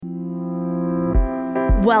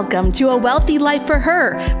Welcome to A Wealthy Life for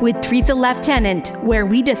Her with Teresa Lieutenant, where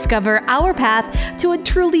we discover our path to a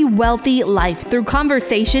truly wealthy life through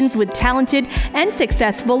conversations with talented and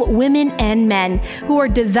successful women and men who are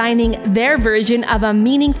designing their version of a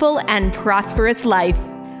meaningful and prosperous life.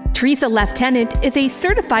 Teresa Lieutenant is a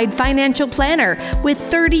certified financial planner with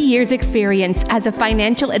 30 years experience as a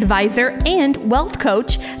financial advisor and wealth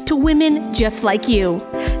coach to women just like you.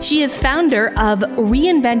 She is founder of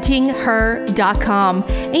reinventingher.com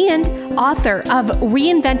and author of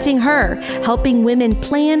Reinventing Her, helping women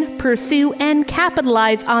plan, pursue, and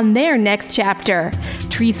capitalize on their next chapter.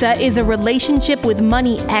 Teresa is a relationship with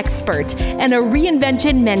money expert and a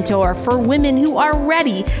reinvention mentor for women who are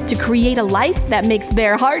ready to create a life that makes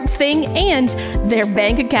their hearts sing and their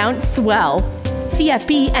bank account swell.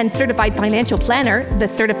 CFP and Certified Financial Planner, the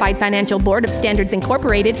Certified Financial Board of Standards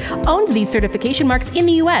Incorporated, owns these certification marks in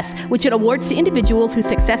the U.S., which it awards to individuals who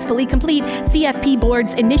successfully complete CFP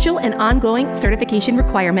Board's initial and ongoing certification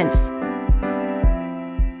requirements.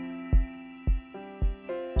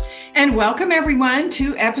 And welcome everyone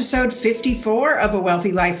to episode 54 of A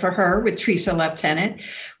Wealthy Life for Her with Teresa Lieutenant,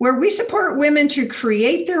 where we support women to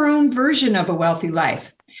create their own version of a wealthy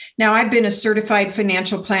life. Now, I've been a certified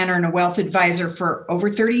financial planner and a wealth advisor for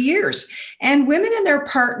over 30 years, and women and their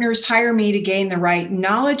partners hire me to gain the right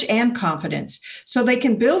knowledge and confidence so they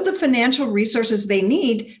can build the financial resources they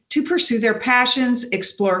need to pursue their passions,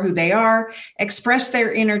 explore who they are, express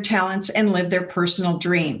their inner talents, and live their personal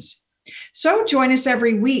dreams. So join us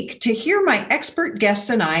every week to hear my expert guests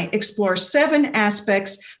and I explore 7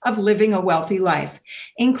 aspects of living a wealthy life,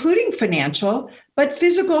 including financial, but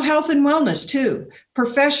physical health and wellness too,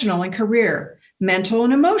 professional and career, mental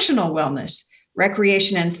and emotional wellness,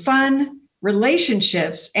 recreation and fun,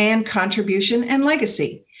 relationships, and contribution and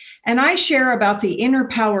legacy. And I share about the inner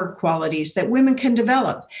power qualities that women can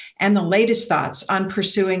develop and the latest thoughts on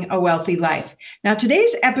pursuing a wealthy life. Now,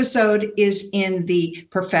 today's episode is in the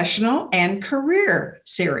professional and career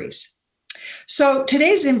series. So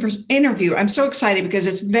today's interview, I'm so excited because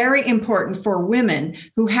it's very important for women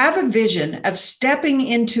who have a vision of stepping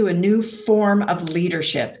into a new form of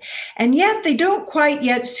leadership, and yet they don't quite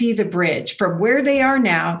yet see the bridge from where they are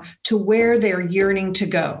now to where they're yearning to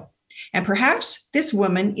go. And perhaps this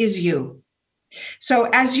woman is you. So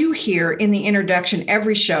as you hear in the introduction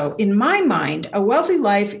every show, in my mind, a wealthy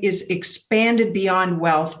life is expanded beyond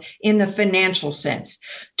wealth in the financial sense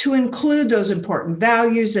to include those important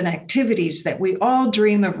values and activities that we all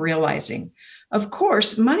dream of realizing. Of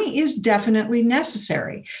course, money is definitely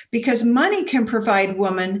necessary because money can provide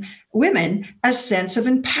women a sense of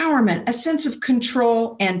empowerment, a sense of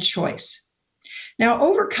control and choice. Now,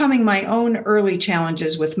 overcoming my own early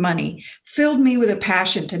challenges with money filled me with a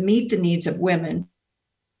passion to meet the needs of women,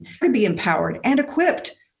 to be empowered and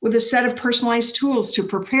equipped with a set of personalized tools to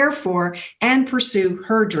prepare for and pursue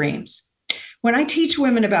her dreams. When I teach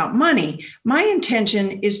women about money, my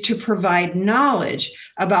intention is to provide knowledge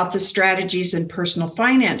about the strategies and personal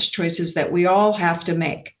finance choices that we all have to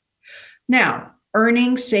make. Now,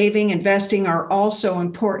 earning, saving, investing are also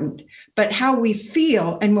important, but how we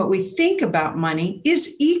feel and what we think about money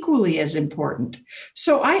is equally as important.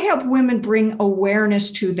 So I help women bring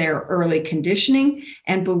awareness to their early conditioning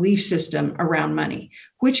and belief system around money,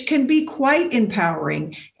 which can be quite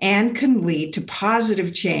empowering and can lead to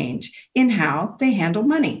positive change in how they handle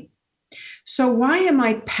money. So why am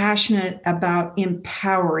I passionate about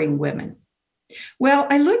empowering women? Well,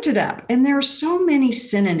 I looked it up, and there are so many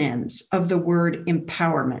synonyms of the word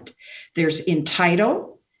empowerment. There's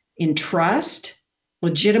entitle, entrust,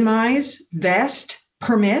 legitimize, vest,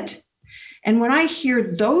 permit. And when I hear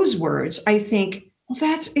those words, I think, well,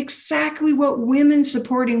 that's exactly what women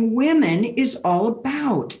supporting women is all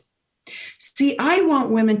about. See, I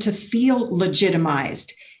want women to feel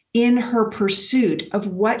legitimized in her pursuit of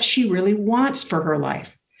what she really wants for her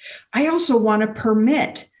life. I also want to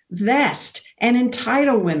permit, vest, and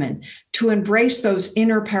entitle women to embrace those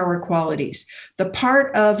inner power qualities, the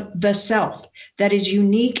part of the self that is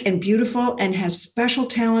unique and beautiful and has special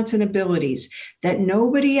talents and abilities that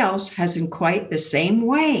nobody else has in quite the same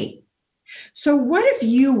way. So what if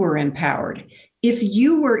you were empowered? If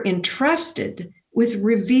you were entrusted with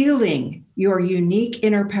revealing your unique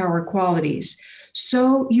inner power qualities,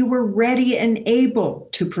 so you were ready and able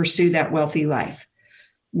to pursue that wealthy life?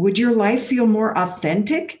 Would your life feel more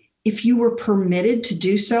authentic if you were permitted to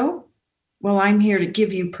do so? Well, I'm here to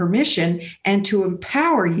give you permission and to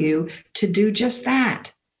empower you to do just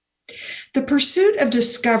that. The pursuit of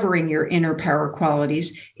discovering your inner power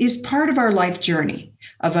qualities is part of our life journey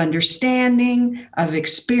of understanding, of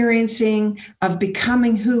experiencing, of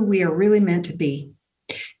becoming who we are really meant to be.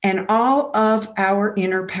 And all of our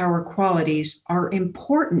inner power qualities are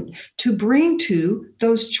important to bring to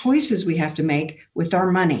those choices we have to make with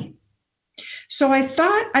our money. So I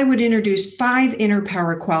thought I would introduce 5 inner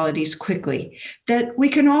power qualities quickly that we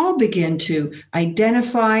can all begin to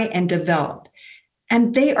identify and develop.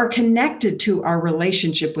 And they are connected to our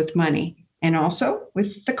relationship with money and also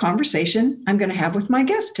with the conversation I'm going to have with my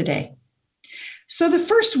guest today. So the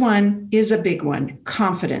first one is a big one,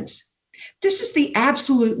 confidence. This is the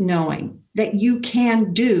absolute knowing that you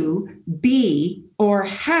can do, be, or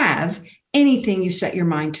have anything you set your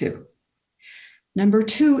mind to. Number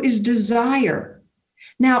 2 is desire.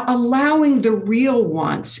 Now, allowing the real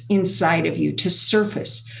wants inside of you to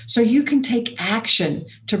surface so you can take action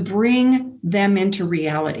to bring them into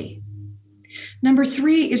reality. Number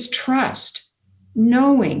 3 is trust,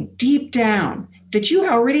 knowing deep down that you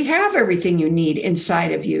already have everything you need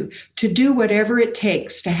inside of you to do whatever it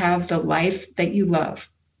takes to have the life that you love.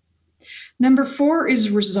 Number 4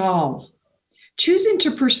 is resolve. Choosing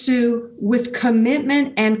to pursue with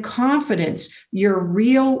commitment and confidence your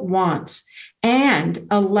real wants and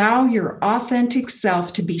allow your authentic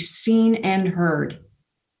self to be seen and heard.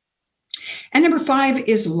 And number 5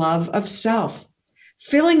 is love of self,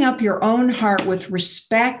 filling up your own heart with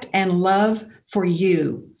respect and love for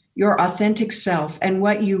you, your authentic self, and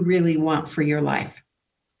what you really want for your life.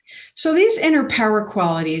 So these inner power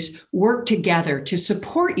qualities work together to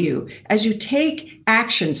support you as you take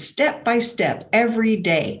action step by step every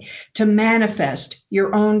day to manifest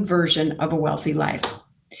your own version of a wealthy life.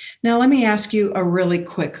 Now, let me ask you a really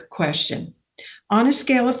quick question. On a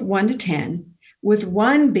scale of 1 to 10, with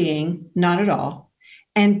 1 being not at all,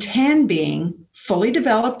 and 10 being fully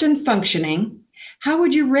developed and functioning, how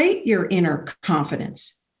would you rate your inner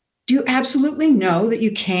confidence? Do you absolutely know that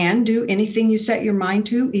you can do anything you set your mind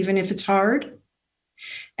to, even if it's hard?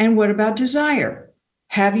 And what about desire?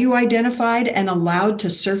 Have you identified and allowed to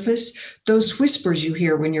surface those whispers you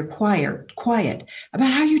hear when you're quiet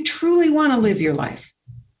about how you truly want to live your life?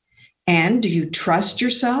 And do you trust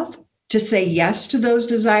yourself to say yes to those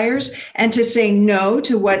desires and to say no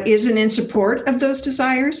to what isn't in support of those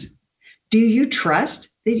desires? Do you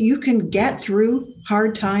trust that you can get through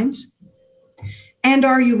hard times? And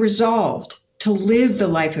are you resolved to live the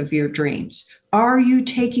life of your dreams? Are you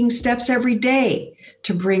taking steps every day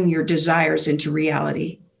to bring your desires into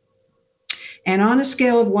reality? And on a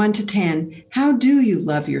scale of 1 to 10, how do you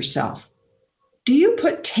love yourself? Do you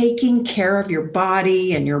put taking care of your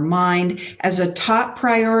body and your mind as a top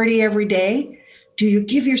priority every day? Do you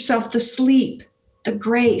give yourself the sleep, the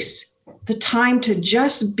grace, the time to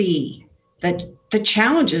just be that the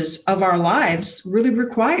challenges of our lives really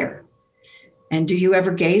require? And do you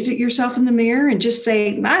ever gaze at yourself in the mirror and just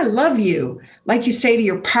say, I love you, like you say to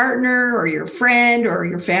your partner or your friend or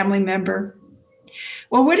your family member?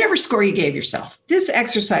 Well, whatever score you gave yourself, this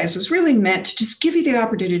exercise was really meant to just give you the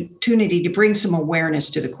opportunity to bring some awareness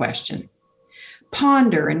to the question.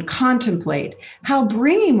 Ponder and contemplate how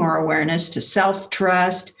bringing more awareness to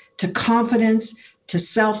self-trust, to confidence, to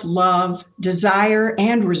self-love, desire,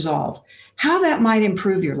 and resolve, how that might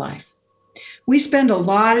improve your life. We spend a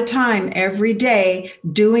lot of time every day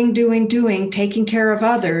doing, taking care of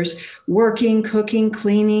others, working, cooking,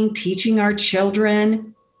 cleaning, teaching our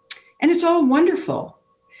children. And it's all wonderful.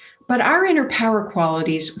 But our inner power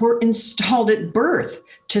qualities were installed at birth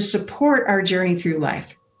to support our journey through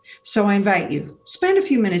life. So I invite you, spend a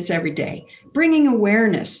few minutes every day bringing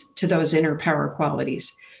awareness to those inner power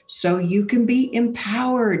qualities so you can be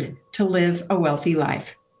empowered to live a wealthy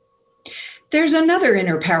life. There's another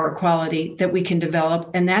inner power quality that we can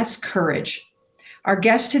develop, and that's courage. Our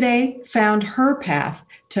guest today found her path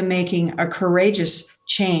to making a courageous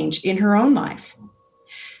change in her own life.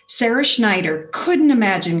 Sarah Schneider couldn't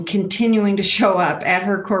imagine continuing to show up at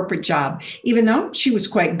her corporate job, even though she was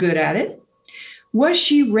quite good at it. Was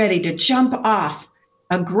she ready to jump off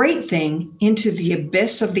a great thing into the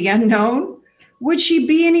abyss of the unknown? Would she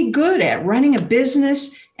be any good at running a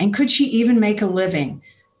business? And could she even make a living,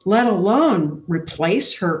 let alone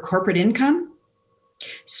replace her corporate income?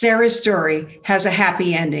 Sarah's story has a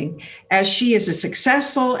happy ending, as she is a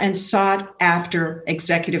successful and sought-after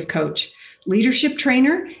executive coach, leadership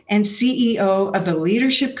trainer, and CEO of the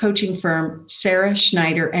leadership coaching firm, Sarah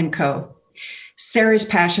Schneider & Co. Sarah is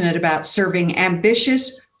passionate about serving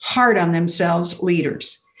ambitious, hard-on-themselves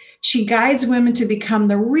leaders. She guides women to become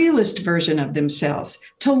the realest version of themselves,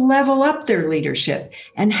 to level up their leadership,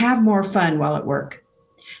 and have more fun while at work.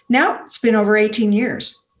 Now, it's been over 18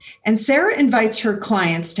 years, and Sarah invites her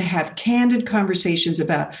clients to have candid conversations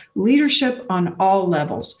about leadership on all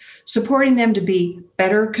levels, supporting them to be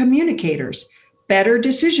better communicators, better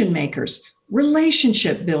decision makers,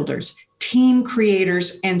 relationship builders, team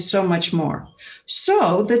creators, and so much more,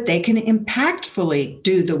 so that they can impactfully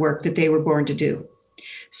do the work that they were born to do.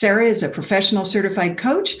 Sarah is a professional certified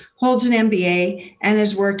coach, holds an MBA, and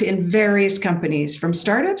has worked in various companies, from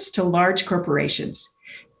startups to large corporations.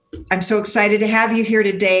 I'm so excited to have you here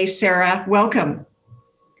today, Sarah. Welcome.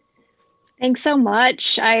 Thanks so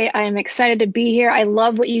much. I am excited to be here. I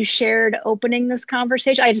love what you shared opening this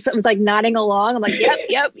conversation. I just was like nodding along. I'm like,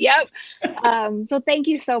 yep. So thank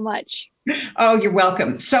you so much. Oh, you're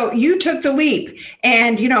welcome. So you took the leap,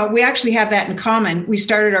 and, we actually have that in common. We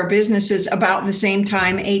started our businesses about the same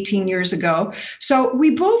time, 18 years ago. So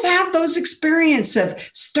we both have those experiences of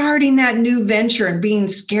starting that new venture and being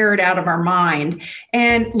scared out of our mind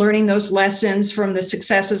and learning those lessons from the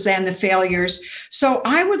successes and the failures. So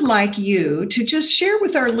I would like you to just share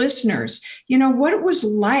with our listeners, what it was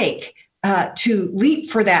like to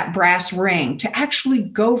leap for that brass ring, to actually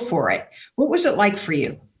go for it. What was it like for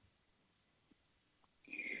you?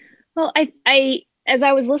 Well, I as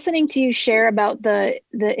I was listening to you share about the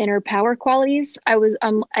inner power qualities, I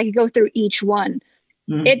could go through each one.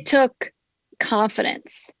 It took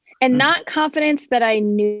confidence, and not confidence that I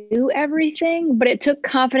knew everything, but it took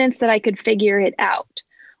confidence that I could figure it out,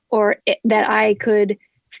 or that I could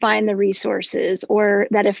find the resources, or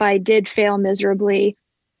that if I did fail miserably,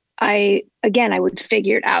 I would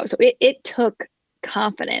figure it out. So it took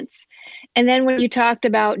confidence. And then when you talked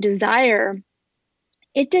about desire,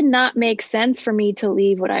 it did not make sense for me to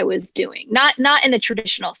leave what I was doing. Not in a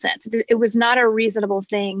traditional sense. It was not a reasonable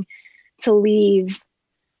thing to leave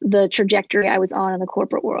the trajectory I was on in the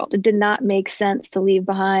corporate world. It did not make sense to leave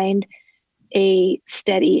behind a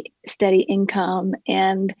steady income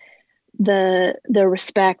and the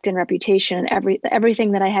respect and reputation and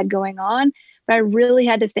everything that I had going on. But I really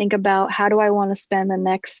had to think about, how do I want to spend the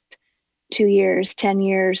next 2 years, 10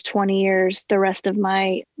 years, 20 years, the rest of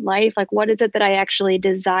my life? Like, what is it that I actually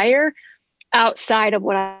desire outside of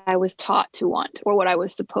what I was taught to want or what I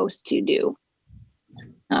was supposed to do?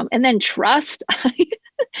 And then trust. I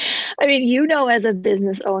mean, as a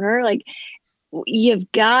business owner, like, you've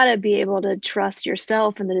got to be able to trust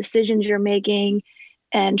yourself and the decisions you're making,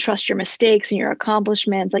 and trust your mistakes and your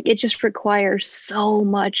accomplishments. Like, it just requires so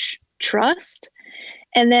much trust.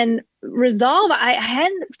 And then resolve, I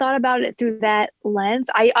hadn't thought about it through that lens.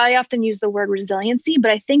 I often use the word resiliency,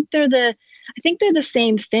 but I think they're the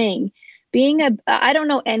same thing. I don't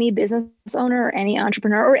know any business owner or any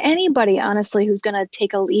entrepreneur or anybody, honestly, who's going to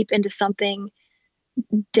take a leap into something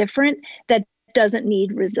different that doesn't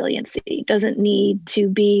need resiliency, doesn't need to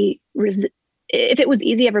be, if it was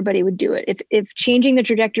easy, everybody would do it. If changing the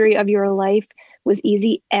trajectory of your life was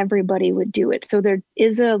easy, everybody would do it. So there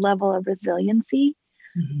is a level of resiliency.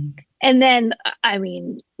 Mm-hmm. And then,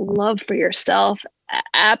 love for yourself,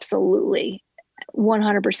 absolutely,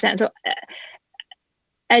 100%. So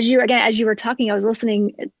as you were talking, I was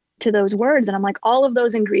listening to those words, and I'm like, all of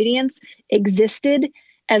those ingredients existed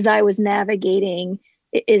as I was navigating.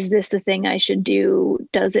 Is this the thing I should do?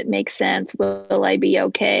 Does it make sense? Will I be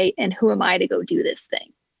okay? And who am I to go do this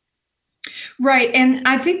thing? Right. And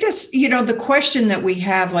I think this, the question that we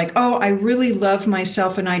have, like, oh, I really love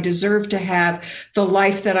myself and I deserve to have the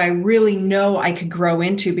life that I really know I could grow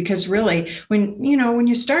into. Because really, when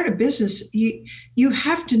you start a business, you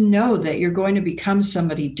have to know that you're going to become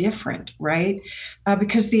somebody different, right?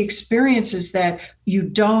 Because the experiences that you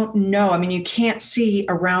don't know, you can't see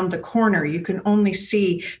around the corner. You can only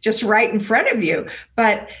see just right in front of you.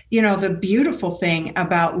 But, the beautiful thing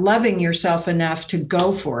about loving yourself enough to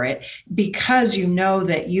go for it, because you know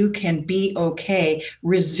that you can be okay,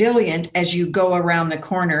 resilient as you go around the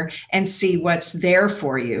corner and see what's there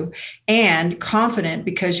for you, and confident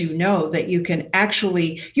because you know that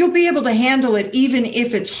you'll be able to handle it, even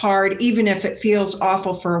if it's hard, even if it feels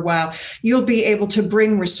awful for a while. You'll be able to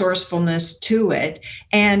bring resourcefulness to it.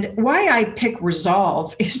 And why I pick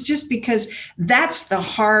resolve is just because that's the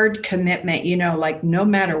hard commitment, like, no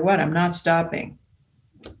matter what, I'm not stopping.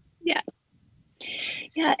 Yeah.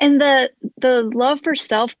 Yeah. And the love for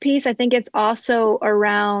self piece, I think it's also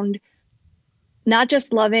around not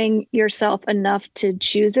just loving yourself enough to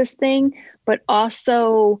choose this thing, but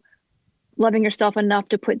also loving yourself enough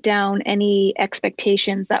to put down any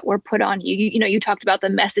expectations that were put on you. You talked about the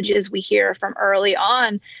messages we hear from early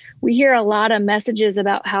on. We hear a lot of messages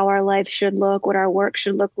about how our life should look, what our work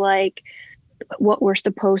should look like, what we're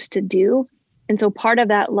supposed to do. And so part of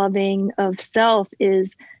that loving of self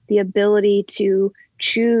is the ability to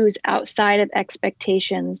choose outside of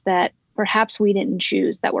expectations that perhaps we didn't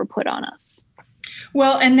choose, that were put on us.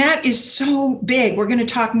 Well, and that is so big. We're going to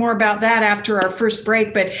talk more about that after our first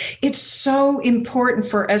break, but it's so important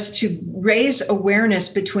for us to raise awareness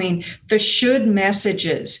between the should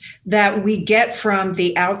messages that we get from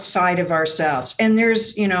the outside of ourselves. And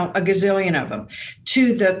there's, a gazillion of them,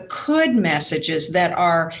 to the could messages that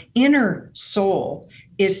our inner soul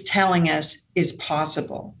is telling us is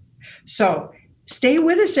possible. So stay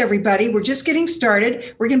with us, everybody. We're just getting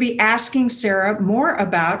started. We're going to be asking Sarah more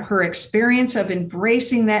about her experience of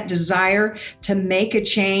embracing that desire to make a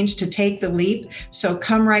change, to take the leap. So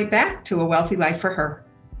come right back to A Wealthy Life for Her.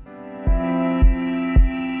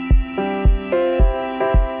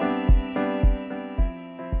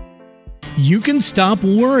 You can stop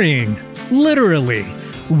worrying. Literally.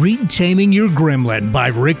 Read Taming Your Gremlin by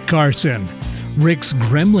Rick Carson. Rick's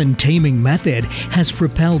gremlin taming method has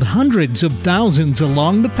propelled hundreds of thousands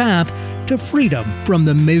along the path to freedom from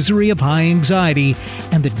the misery of high anxiety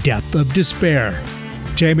and the depth of despair.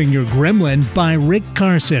 Taming Your Gremlin by Rick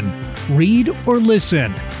Carson. Read or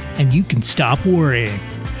listen, and you can stop worrying.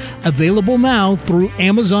 Available now through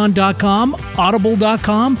Amazon.com,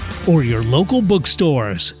 Audible.com, or your local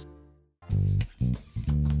bookstores.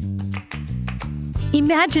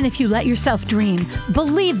 Imagine if you let yourself dream,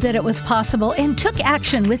 believed that it was possible, and took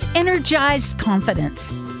action with energized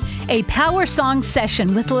confidence. A Power Song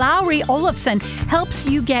session with Lowry Olafson helps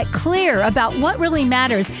you get clear about what really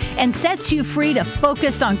matters and sets you free to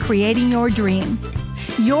focus on creating your dream.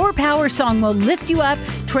 Your Power Song will lift you up,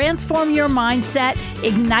 transform your mindset,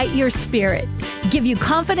 ignite your spirit, give you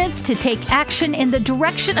confidence to take action in the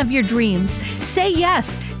direction of your dreams. Say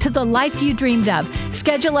yes to the life you dreamed of.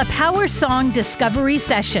 Schedule a Power Song discovery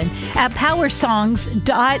session at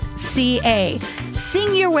powersongs.ca.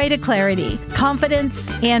 Sing your way to clarity, confidence,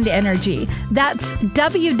 and energy. That's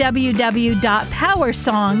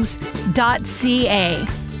www.powersongs.ca.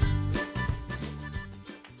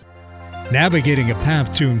 Navigating a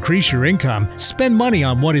path to increase your income, spend money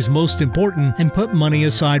on what is most important, and put money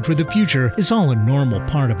aside for the future is all a normal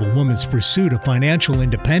part of a woman's pursuit of financial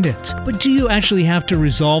independence. But do you actually have to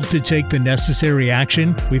resolve to take the necessary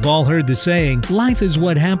action? We've all heard the saying, life is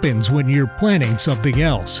what happens when you're planning something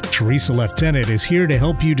else. Teresa Lieutenant is here to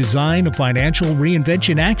help you design a financial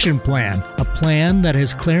reinvention action plan, a plan that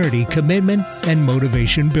has clarity, commitment, and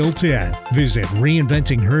motivation built in. Visit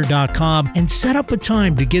reinventingher.com and set up a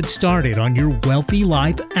time to get started on your Wealthy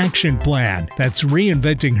Life action plan. That's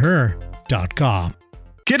reinventingher.com.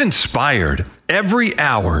 Get inspired every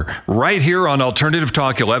hour right here on Alternative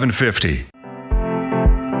Talk 1150.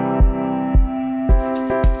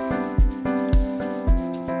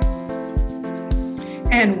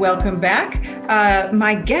 And welcome back.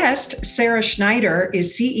 My guest, Sarah Schneider,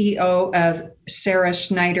 is CEO of Sarah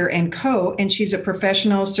Schneider & Co., and she's a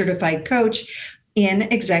professional certified coach in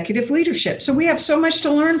executive leadership. So we have so much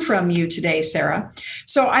to learn from you today, Sarah.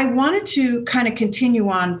 So I wanted to kind of continue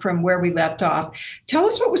on from where we left off. Tell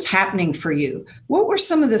us what was happening for you. What were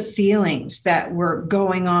some of the feelings that were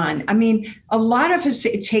going on? I mean, a lot of us,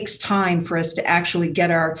 it takes time for us to actually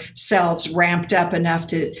get ourselves ramped up enough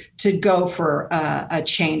to go for a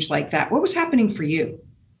change like that. What was happening for you?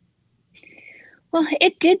 Well,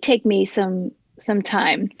 it did take me some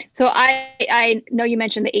time. So I know you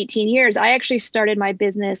mentioned the 18 years. I actually started my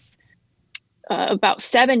business about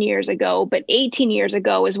 7 years ago, but 18 years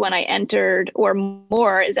ago is when I entered, or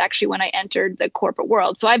more is actually when I entered the corporate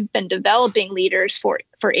world. So I've been developing leaders for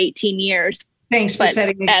 18 years. Thanks for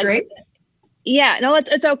setting me straight. Yeah, no,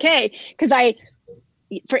 it's okay. Because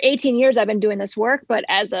for 18 years, I've been doing this work, but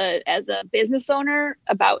as a business owner,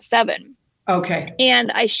 about 7. Okay.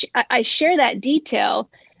 And I share that detail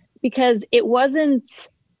because it wasn't,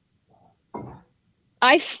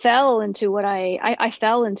 I fell into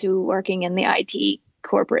working in the IT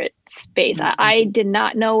corporate space. I did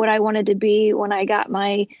not know what I wanted to be when I got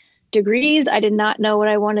my degrees. I did not know what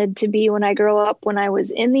I wanted to be when I grew up. When I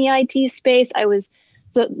was in the IT space,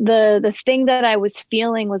 so the thing that I was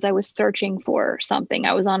feeling was I was searching for something.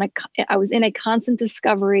 I was in a constant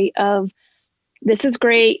discovery of, this is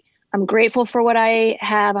great. I'm grateful for what I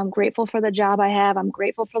have. I'm grateful for the job I have. I'm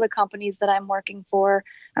grateful for the companies that I'm working for.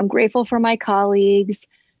 I'm grateful for my colleagues.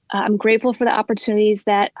 I'm grateful for the opportunities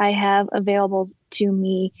that I have available to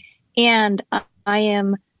me. And I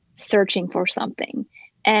am searching for something.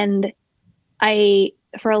 And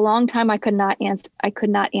for a long time, I could not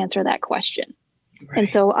answer that question. Right. And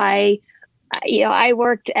so I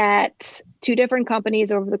worked at 2 different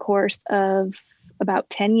companies over the course of about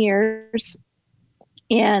 10 years.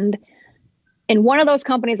 And in one of those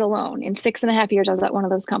companies alone, in 6.5 years, I was at one of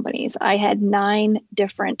those companies, I had 9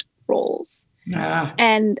 different roles.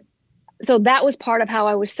 And so that was part of how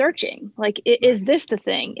I was searching. Like, is this the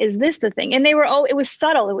thing? Is this the thing? And it was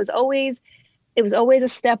subtle. It was always a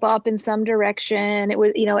step up in some direction. It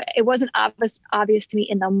was, it wasn't obvious to me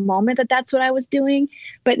in the moment that that's what I was doing.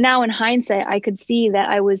 But now in hindsight, I could see that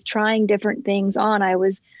I was trying different things on. I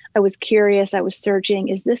was curious. I was searching.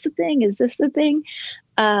 Is this the thing? Is this the thing?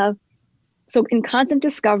 So in constant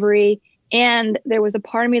discovery, and there was a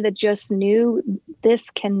part of me that just knew this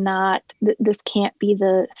can't be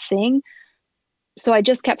the thing. So I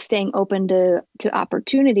just kept staying open to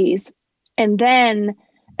opportunities. And then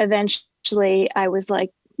eventually I was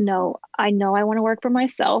like, no, I know I want to work for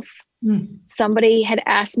myself. Somebody had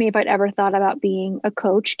asked me if I'd ever thought about being a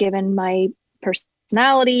coach, given my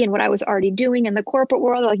personality and what I was already doing in the corporate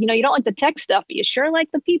world. Like, you don't like the tech stuff, but you sure like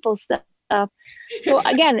the people stuff. So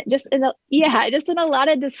again, just in a lot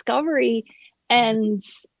of discovery. And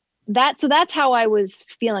that's how I was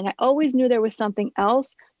feeling. I always knew there was something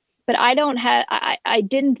else, but I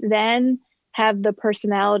didn't then have the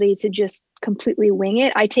personality to just completely wing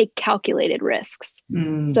it. I take calculated risks.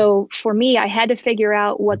 So for me, I had to figure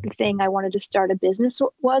out what the thing I wanted to start a business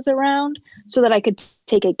was around so that I could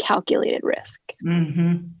take a calculated risk.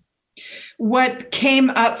 Mm-hmm. What came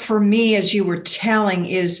up for me as you were telling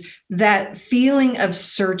is that feeling of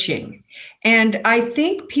searching. And I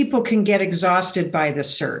think people can get exhausted by the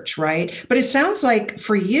search, right? But it sounds like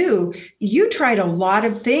for you tried a lot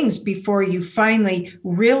of things before you finally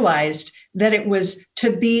realized that it was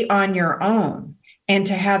to be on your own and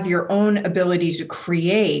to have your own ability to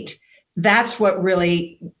create. That's what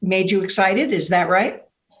really made you excited. Is that right?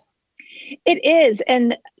 It is.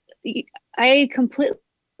 And I completely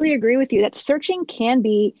agree with you that searching can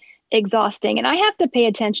be exhausting. And I have to pay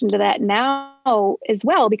attention to that now as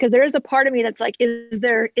well, because there is a part of me that's like, is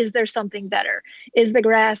there something better? Is the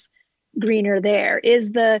grass greener there?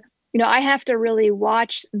 I have to really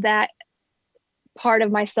watch that part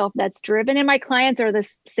of myself that's driven. And my clients are the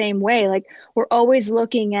same way. Like, we're always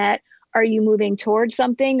looking at, are you moving towards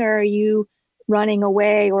something, or are you running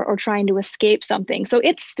away or trying to escape something? So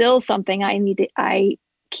it's still something I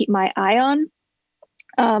keep my eye on.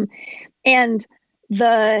 And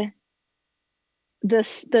the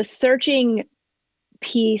searching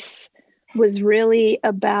piece was really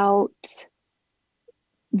about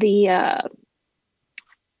the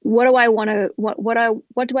what do I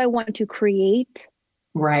want to create?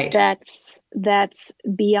 Right. That's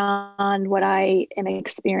beyond what I am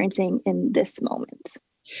experiencing in this moment.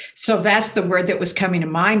 So that's the word that was coming to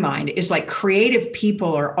my mind, is like, creative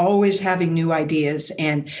people are always having new ideas,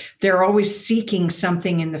 and they're always seeking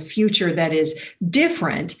something in the future that is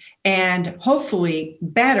different and hopefully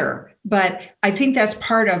better. But I think that's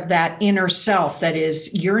part of that inner self that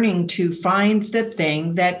is yearning to find the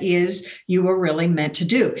thing that is you were really meant to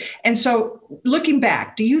do. And so looking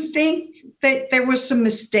back, do you think that there was some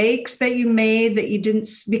mistakes that you made that you didn't,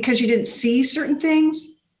 because you didn't see certain things?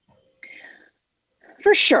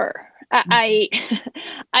 For sure. I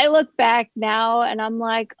look back now and I'm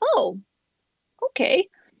like, oh, okay,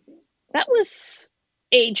 that was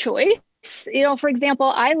a choice. For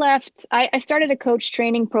example, I started a coach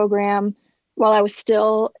training program while I was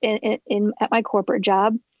still in at my corporate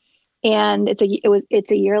job. And it's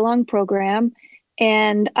a year-long program.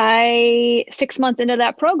 And 6 months into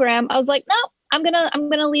that program, I was like, no, I'm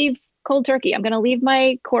gonna leave cold turkey. I'm gonna leave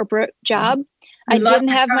my corporate job. I didn't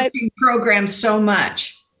have my program so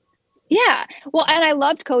much. Yeah. Well, and I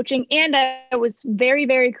loved coaching, and I was very,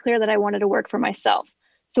 very clear that I wanted to work for myself.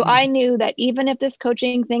 So I knew that even if this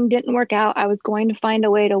coaching thing didn't work out, I was going to find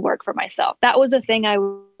a way to work for myself. That was the thing I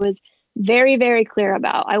was very, very clear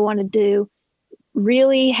about. I wanted to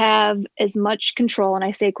really have as much control, and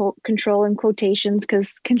I say control in quotations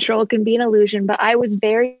because control can be an illusion, but I was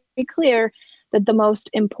very clear that the most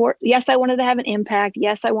important, yes, I wanted to have an impact.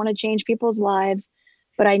 Yes, I want to change people's lives,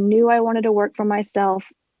 but I knew I wanted to work for myself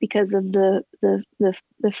because of the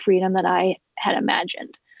freedom that I had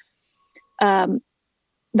imagined.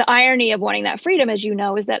 The irony of wanting that freedom, as you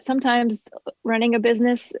know, is that sometimes running a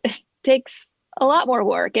business takes a lot more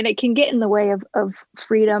work, and it can get in the way of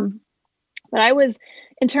freedom. But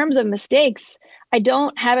in terms of mistakes, I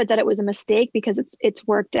don't have it that it was a mistake, because it's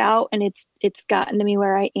worked out and it's gotten to me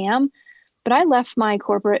where I am. But I left my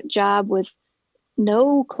corporate job with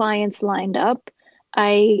no clients lined up.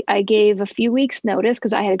 I gave a few weeks notice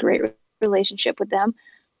because I had a great relationship with them.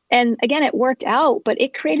 And again, it worked out, but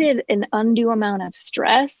it created an undue amount of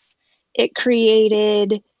stress. It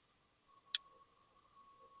created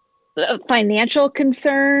financial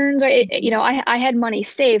concerns. I had money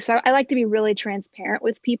saved. So I like to be really transparent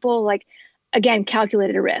with people. Like, again,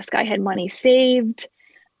 calculated risk. I had money saved.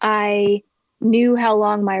 I knew how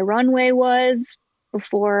long my runway was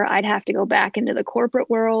before I'd have to go back into the corporate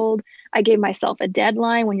world. I gave myself a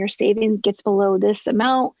deadline. When your savings gets below this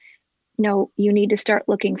amount, you need to start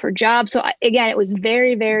looking for jobs. So again, it was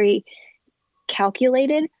very, very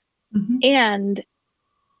calculated. Mm-hmm. And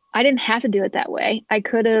I didn't have to do it that way. I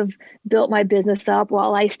could have built my business up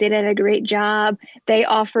while I stayed at a great job. They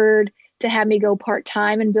offered to have me go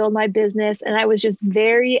part-time and build my business. And I was just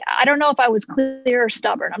I don't know if I was clear or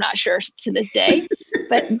stubborn. I'm not sure to this day,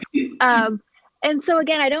 but, and so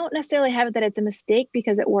again, I don't necessarily have it that it's a mistake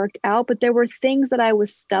because it worked out, but there were things that I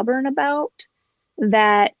was stubborn about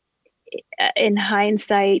that in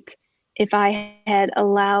hindsight, if I had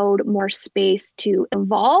allowed more space to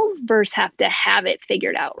evolve versus have to have it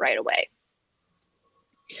figured out right away.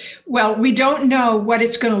 Well, we don't know what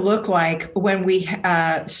it's going to look like when we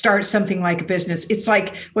start something like a business. It's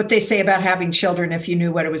like what they say about having children. If you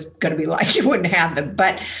knew what it was going to be like, you wouldn't have them.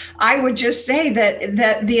 But I would just say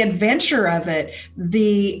that the adventure of it,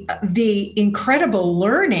 the incredible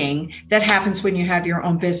learning that happens when you have your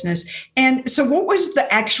own business. And so what was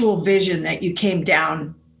the actual vision that you came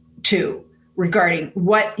down to regarding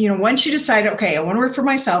what, once you decided, okay, I want to work for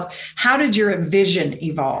myself, how did your vision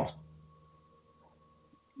evolve?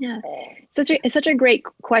 Yeah, it's such a great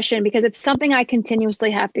question because it's something I continuously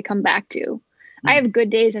have to come back to. Mm-hmm. I have good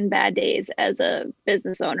days and bad days as a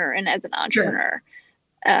business owner and as an entrepreneur.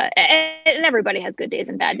 Sure. And everybody has good days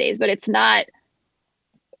and bad days, but it's not,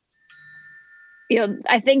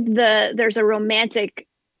 I think there's a romantic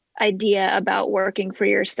idea about working for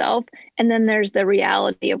yourself. And then there's the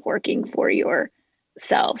reality of working for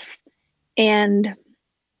yourself. And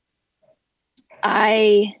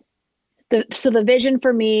So the vision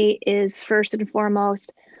for me is first and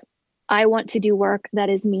foremost, I want to do work that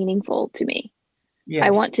is meaningful to me. Yes.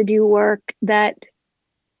 I want to do work that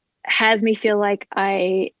has me feel like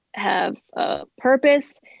I have a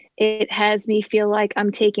purpose. It has me feel like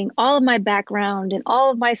I'm taking all of my background and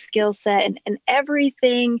all of my skill set and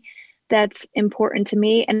everything that's important to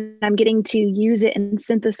me, and I'm getting to use it and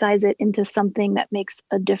synthesize it into something that makes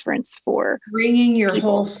a difference for bringing your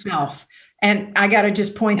people. Whole self. And I got to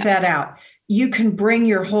just point that out. You can bring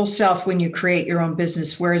your whole self when you create your own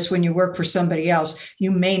business, whereas when you work for somebody else,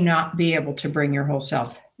 you may not be able to bring your whole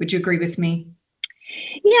self. Would you agree with me?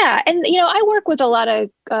 Yeah. And, I work with a lot of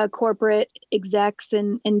corporate execs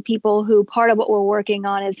and people who part of what we're working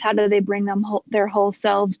on is how do they bring their whole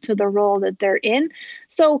selves to the role that they're in.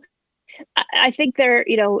 So I think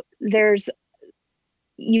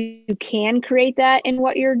you can create that in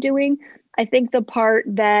what you're doing. I think the part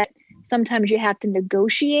that sometimes you have to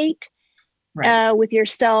negotiate with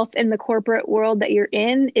yourself in the corporate world that you're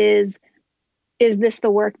in is this the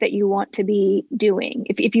work that you want to be doing?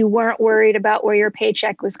 If you weren't worried about where your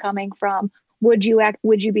paycheck was coming from, would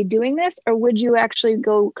you be doing this, or would you actually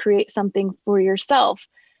go create something for yourself?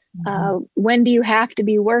 Mm-hmm. When do you have to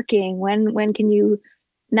be working? When can you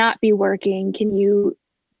not be working? Can you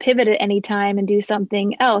pivot at any time and do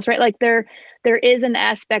something else, right? Like there is an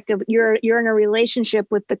aspect of you're in a relationship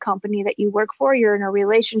with the company that you work for. You're in a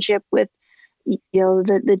relationship with,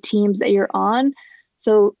 the teams that you're on.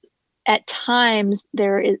 So at times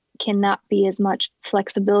cannot be as much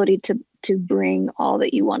flexibility to bring all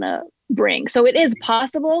that you want to bring. So it is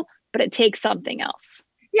possible, but it takes something else.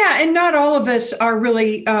 Yeah. And not all of us are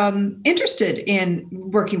really interested in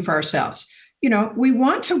working for ourselves. We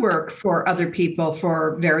want to work for other people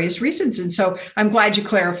for various reasons. And so I'm glad you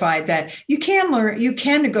clarified that you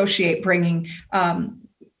can negotiate bringing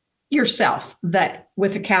yourself, that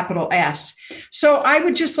with a capital S. So I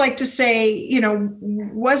would just like to say,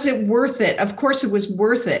 was it worth it? Of course it was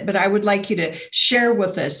worth it, but I would like you to share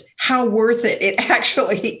with us how worth it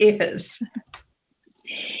actually is.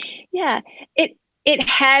 Yeah, it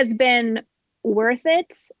has been worth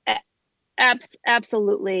it.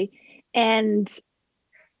 Absolutely. And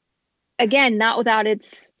again, not without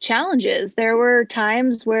its challenges. There were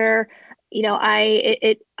times where,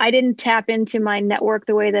 I didn't tap into my network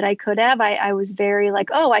the way that I could have. I was very like,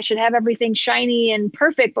 I should have everything shiny and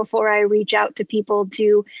perfect before I reach out to people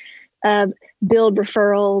to build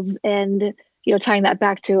referrals. And, tying that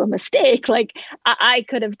back to a mistake, like I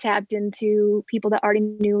could have tapped into people that already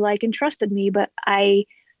knew, like, and trusted me, but I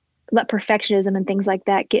let perfectionism and things like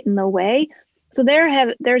that get in the way. So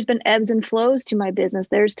there's been ebbs and flows to my business.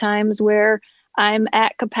 There's times where I'm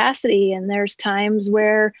at capacity, and there's times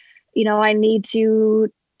where, I need to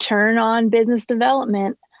turn on business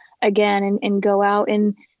development again and go out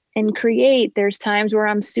and create. There's times where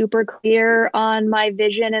I'm super clear on my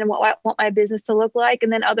vision and what I want my business to look like.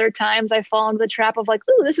 And then other times I fall into the trap of like,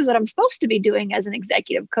 this is what I'm supposed to be doing as an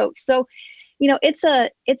executive coach. So, it's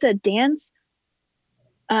a dance.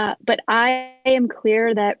 But I am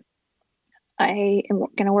clear that I am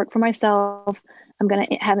going to work for myself. I'm going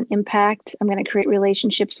to have an impact. I'm going to create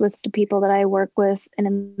relationships with the people that I work with and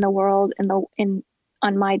in the world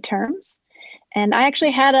on my terms. And I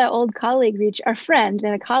actually had a friend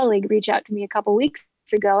and a colleague reach out to me a couple weeks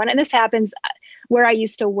ago. And this happens where I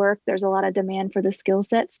used to work. There's a lot of demand for the skill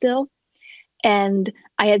set still. And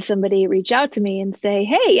I had somebody reach out to me and say,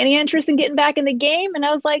 hey, any interest in getting back in the game? And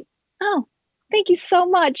I was like, oh, thank you so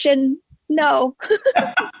much. And no.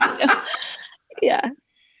 Yeah.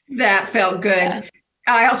 That felt good. Yeah.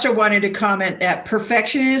 I also wanted to comment that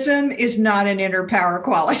perfectionism is not an inner power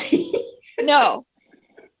quality. No.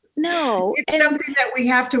 It's something that we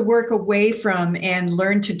have to work away from and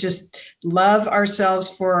learn to just love ourselves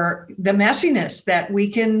for the messiness that we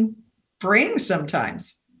can bring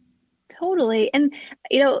sometimes. Totally. And,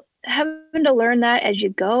 having to learn that as you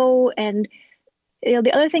go. And,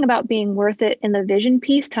 the other thing about being worth it in the vision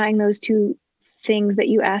piece, tying those two things that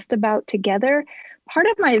you asked about together, part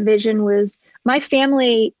of my vision was my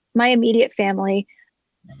immediate family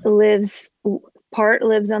part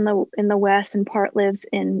lives in the West and part lives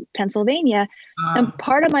in Pennsylvania. And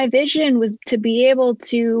part of my vision was to be able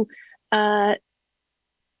to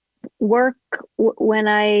work when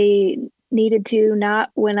I needed to,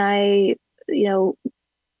 not when I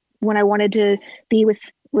wanted to be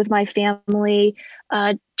with my family,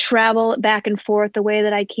 travel back and forth the way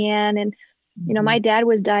that I can. And, my dad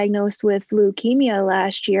was diagnosed with leukemia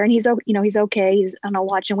last year, and he's okay. He's on a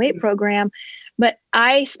watch and wait program. But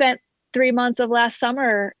I spent 3 months of last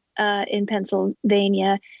summer in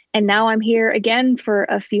Pennsylvania, and now I'm here again for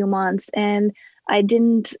a few months. And I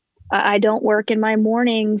don't work in my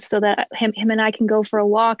mornings so that him and I can go for a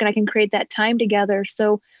walk and I can create that time together.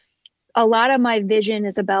 So a lot of my vision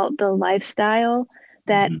is about the lifestyle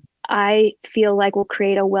that I feel like will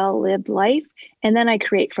create a well-lived life. And then I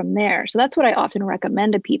create from there. So that's what I often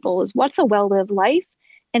recommend to people is what's a well-lived life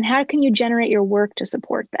and how can you generate your work to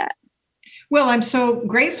support that? Well, I'm so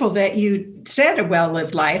grateful that you said a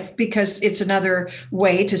well-lived life because it's another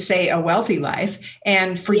way to say a wealthy life.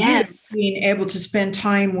 And for you, being able to spend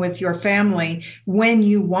time with your family when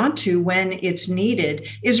you want to, when it's needed,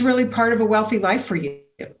 is really part of a wealthy life for you.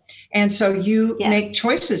 And so you make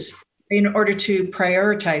choices in order to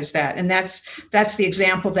prioritize that. And that's the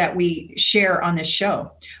example that we share on this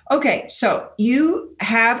show. Okay, so you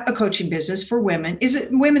have a coaching business for women. Is it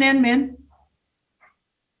women and men?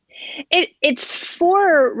 It's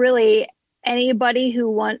for really anybody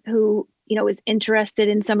who is interested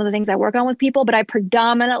in some of the things I work on with people, but I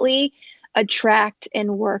predominantly attract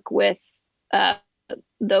and work with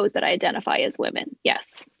those that I identify as women.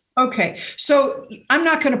 Yes. Okay. So I'm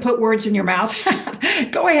not going to put words in your mouth.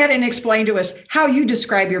 Go ahead and explain to us how you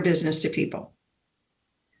describe your business to people.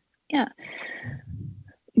 Yeah.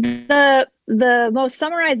 The most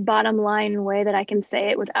summarized bottom line way that I can say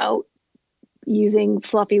it without using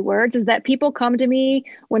fluffy words is that people come to me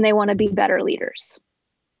when they want to be better leaders.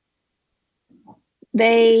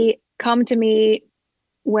 They come to me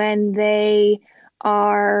when they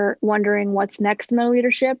are wondering what's next in their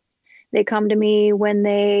leadership. They come to me when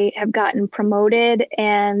they have gotten promoted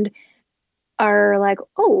and are like,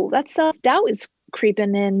 oh, that self-doubt is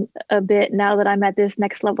creeping in a bit now that I'm at this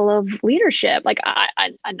next level of leadership. Like I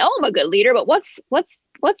know I'm a good leader, but what's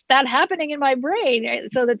that happening in my brain?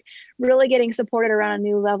 So that's really getting supported around a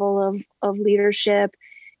new level of leadership.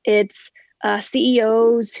 It's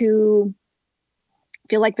CEOs who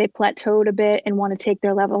feel like they plateaued a bit and want to take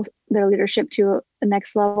their leadership to the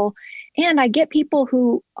next level. And I get people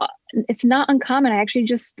who, it's not uncommon. I actually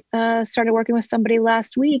just started working with somebody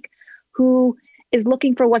last week who is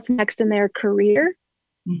looking for what's next in their career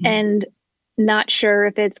and not sure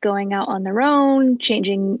if it's going out on their own,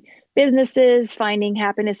 changing businesses, finding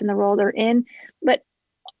happiness in the role they're in. But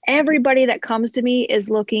everybody that comes to me is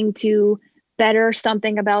looking to better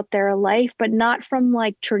something about their life, but not from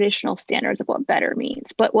like traditional standards of what better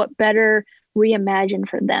means, but what better reimagined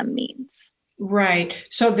for them means. Right.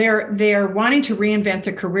 So they're wanting to reinvent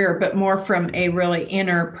the career, but more from a really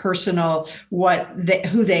inner personal,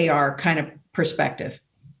 who they are kind of perspective.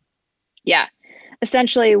 Yeah.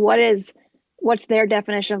 Essentially, what's their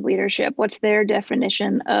definition of leadership? What's their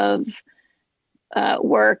definition of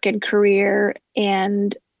work and career?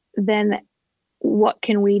 And then what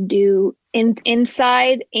can we do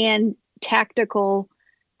inside and tactical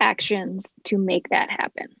actions to make that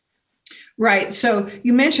happen? Right. So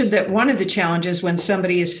you mentioned that one of the challenges when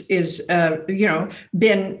somebody is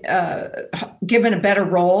been given a better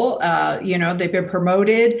role, they've been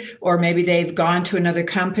promoted, or maybe they've gone to another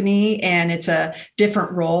company and it's a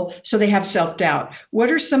different role. So they have self-doubt.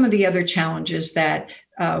 What are some of the other challenges that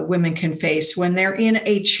women can face when they're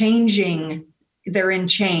in change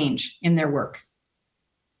in their work?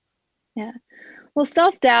 Yeah. Well,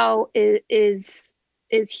 self-doubt is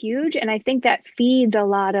huge. And I think that feeds a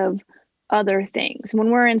lot of other things. When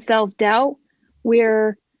we're in self-doubt, we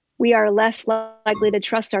are less likely to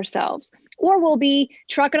trust ourselves, or we'll be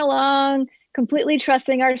trucking along, completely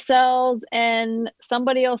trusting ourselves, and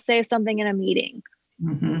somebody will say something in a meeting,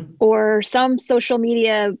 or some social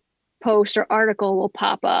media post or article will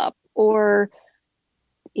pop up, or,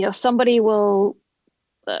 somebody will,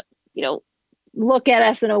 look at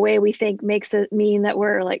us in a way we think makes it mean that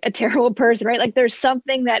we're like a terrible person, right? Like there's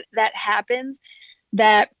something that happens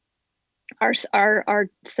that our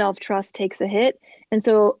self-trust takes a hit. And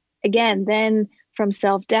so again, then from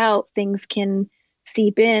self-doubt, things can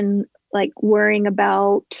seep in, like worrying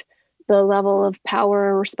about the level of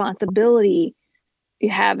power or responsibility you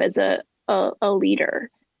have as a leader,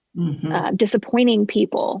 disappointing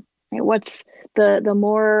people, right? What's the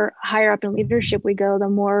more higher up in leadership we go, the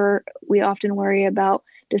more we often worry about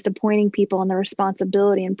disappointing people and the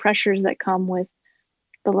responsibility and pressures that come with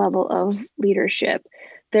the level of leadership.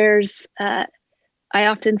 There's, I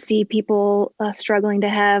often see people struggling to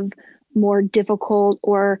have more difficult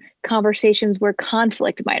or conversations where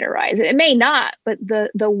conflict might arise. It may not, but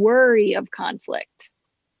the worry of conflict.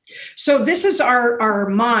 So this is our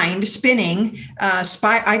mind spinning.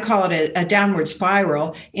 I call it a downward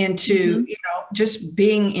spiral into just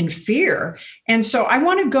being in fear. And so I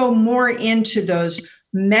want to go more into those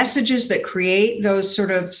messages that create those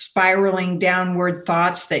sort of spiraling downward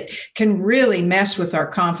thoughts that can really mess with our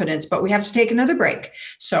confidence. But we have to take another break.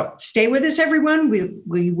 So stay with us, everyone.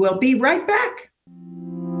 We will be right back.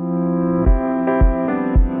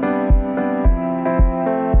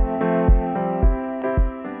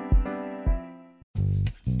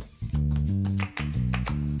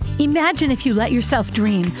 Imagine if you let yourself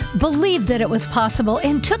dream, believed that it was possible,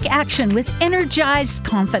 and took action with energized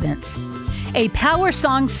confidence. A power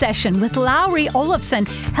song session with Lowry Olafson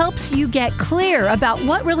helps you get clear about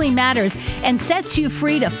what really matters and sets you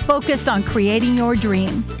free to focus on creating your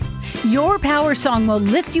dream. Your power song will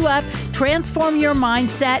lift you up, transform your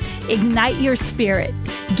mindset, ignite your spirit,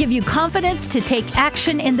 give you confidence to take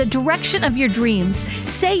action in the direction of your dreams.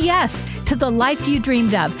 Say yes to the life you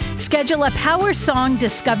dreamed of. Schedule a Power Song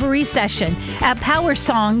Discovery session at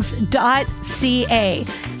powersongs.ca.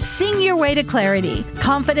 Sing your way to clarity,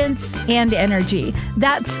 confidence, and energy.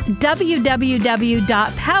 That's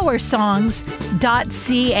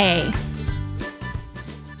www.powersongs.ca.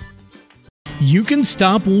 You can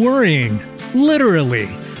stop worrying. Literally.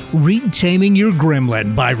 Read Taming Your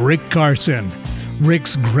Gremlin by Rick Carson.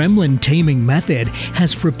 Rick's gremlin taming method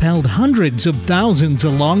has propelled hundreds of thousands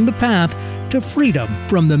along the path to freedom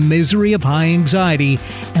from the misery of high anxiety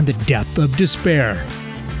and the depth of despair.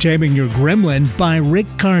 Taming Your Gremlin by Rick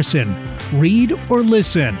Carson. Read or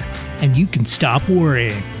listen, and you can stop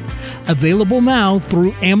worrying. Available now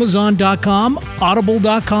through Amazon.com,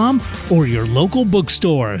 Audible.com, or your local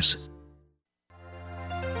bookstores.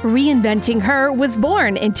 Reinventing Her was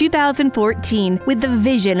born in 2014 with the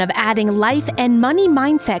vision of adding life and money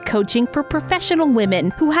mindset coaching for professional women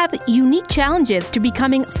who have unique challenges to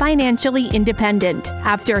becoming financially independent.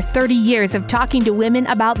 After 30 years of talking to women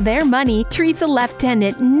about their money, Teresa Left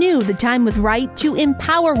Tennant knew the time was right to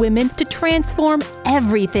empower women to transform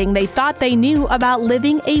everything they thought they knew about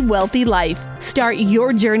living a wealthy life. Start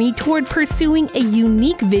your journey toward pursuing a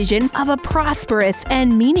unique vision of a prosperous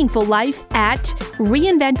and meaningful life at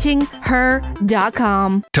reinventingher.com.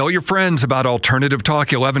 Tell your friends about Alternative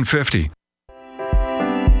Talk 1150.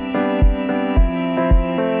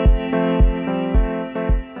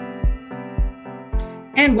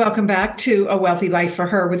 And welcome back to A Wealthy Life for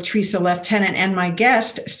Her with Teresa Left Tennant and my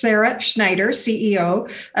guest, Sarah Schneider, CEO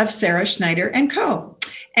of Sarah Schneider & Co.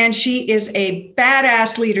 And she is a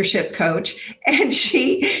badass leadership coach, and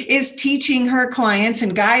she is teaching her clients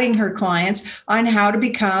and guiding her clients on how to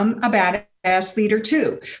become a badass leader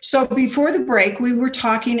too. So before the break, we were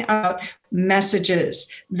talking about messages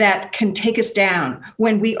that can take us down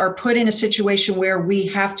when we are put in a situation where we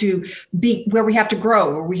have to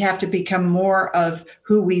grow, or we have to become more of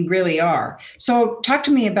who we really are. So talk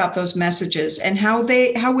to me about those messages and how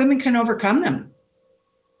women can overcome them.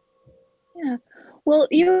 Yeah. Well,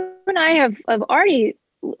 you and I have already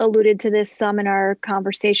alluded to this some in our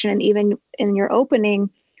conversation and even in your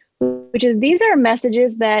opening, which is these are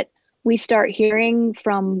messages that we start hearing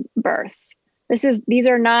from birth. These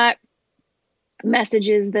are not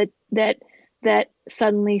messages that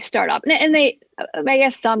suddenly start up. And they, I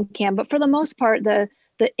guess some can, but for the most part, the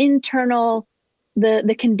internal,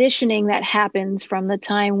 the conditioning that happens from the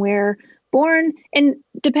time where born, and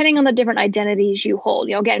depending on the different identities you hold,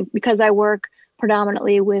 again, because I work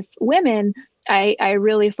predominantly with women, I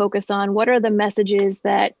really focus on what are the messages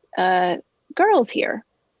that girls hear.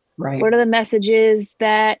 Right. What are the messages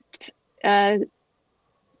that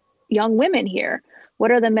young women hear?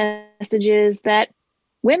 What are the messages that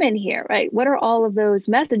women hear, right? What are all of those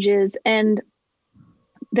messages? And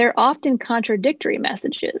they're often contradictory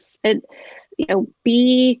messages. And,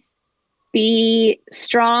 be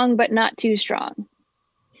strong, but not too strong.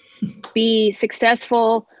 Be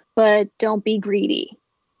successful, but don't be greedy.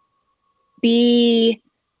 Be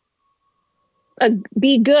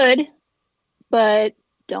good, but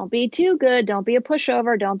don't be too good. Don't be a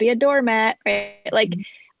pushover. Don't be a doormat, right? Like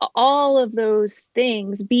all of those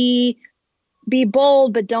things. Be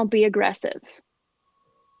bold, but don't be aggressive.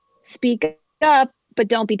 Speak up, but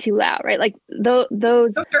don't be too loud, right? Like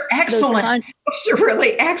those are excellent. Those are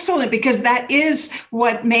really excellent, because that is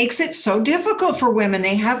what makes it so difficult for women.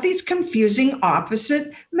 They have these confusing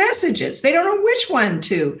opposite messages. They don't know which one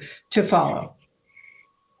to follow.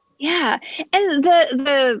 Yeah. And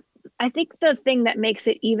the I think the thing that makes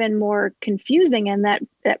it even more confusing and that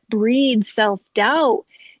breeds self-doubt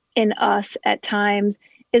in us at times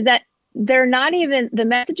is that they're not even, the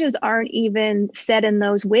messages aren't even said in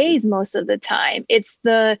those ways most of the time. It's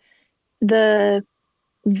the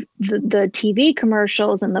TV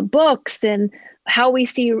commercials and the books and how we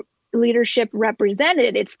see leadership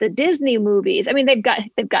represented. It's the Disney movies. I mean, they've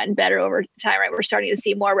gotten better over time, right? We're starting to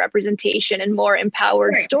see more representation and more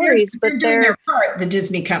empowered stories. They're doing their part, the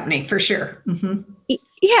Disney company, for sure. Mm-hmm.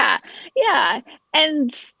 Yeah.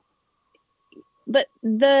 And but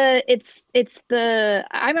I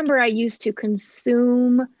remember I used to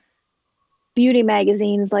consume beauty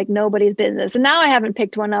magazines like nobody's business. And now I haven't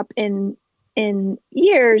picked one up in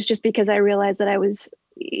years, just because I realized that I was,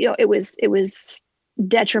 it was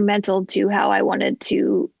detrimental to how I wanted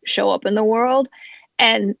to show up in the world.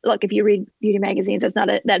 And look, if you read beauty magazines, that's not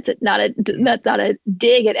a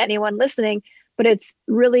dig at anyone listening, but it's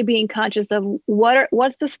really being conscious of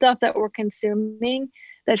what's the stuff that we're consuming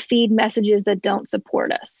that feed messages that don't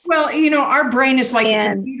support us. Well, our brain is like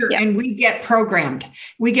a computer, and we get programmed.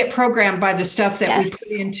 We get programmed by the stuff that we put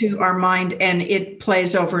into our mind, and it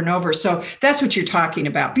plays over and over. So that's what you're talking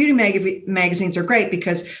about. Beauty magazines are great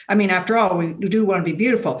because, after all, we do want to be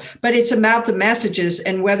beautiful, but it's about the messages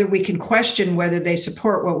and whether we can question whether they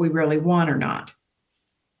support what we really want or not.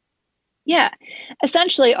 Yeah.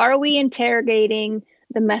 Essentially, are we interrogating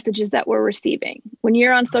the messages that we're receiving? When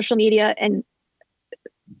you're on social media and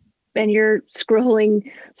you're scrolling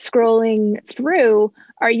through,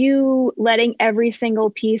 are you letting every single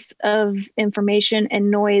piece of information and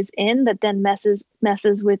noise in that then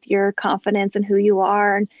messes with your confidence and who you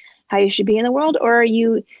are and how you should be in the world? Or are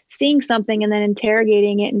you seeing something and then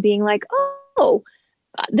interrogating it and being like, oh,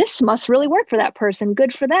 this must really work for that person.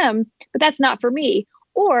 Good for them, but that's not for me.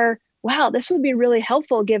 Or, wow, this would be really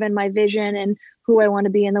helpful given my vision and who I want to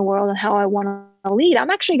be in the world and how I want to lead. I'm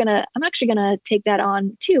actually gonna take that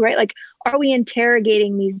on too, right? Like, are we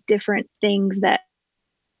interrogating these different things that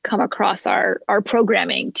come across our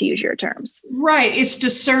programming, to use your terms? Right. It's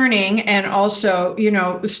discerning and also,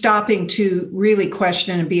 stopping to really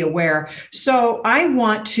question and be aware. So I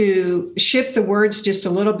want to shift the words just a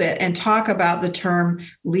little bit and talk about the term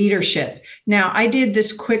leadership. Now, I did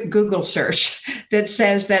this quick Google search that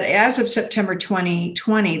says that as of September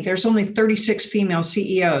 2020, there's only 36 female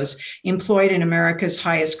CEOs employed in America's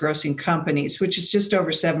highest grossing companies, which is just over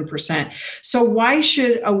 7%. So why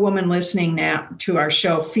should a woman listening now to our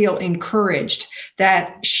show feel encouraged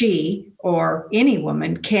that she or any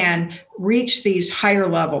woman can reach these higher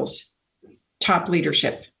levels, top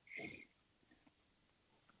leadership?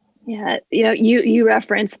 Yeah, you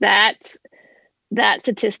referenced that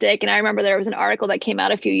statistic, and I remember there was an article that came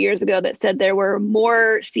out a few years ago that said there were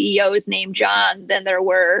more CEOs named John than there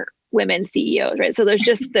were women CEOs, right? So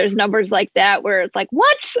there's numbers like that where it's like,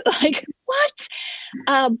 what? Like, what?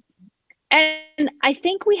 And I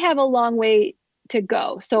think we have a long way to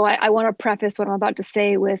go. So I want to preface what I'm about to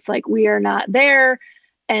say with, like, we are not there.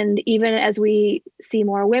 And even as we see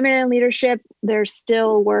more women in leadership, there's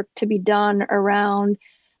still work to be done around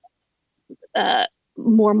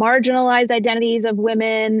more marginalized identities of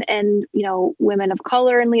women and, women of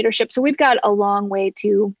color in leadership. So we've got a long way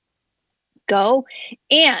to go.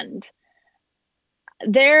 And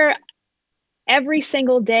every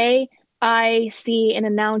single day, I see an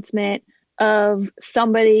announcement of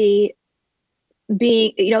somebody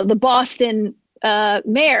being, the Boston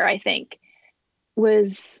mayor, I think,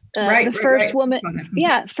 was the first woman.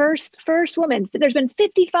 Yeah, first woman. There's been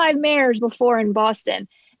 55 mayors before in Boston,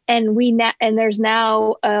 and there's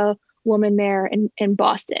now a woman mayor in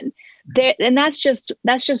Boston. And that's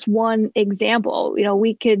just one example. You know,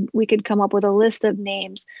 we could come up with a list of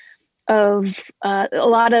names of a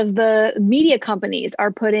lot of the media companies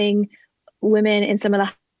are putting women in some of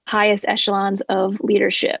the highest echelons of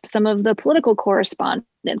leadership. Some of the political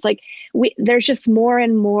correspondents, like there's just more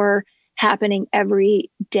and more happening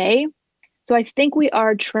every day. So I think we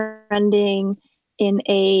are trending in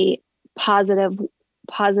a positive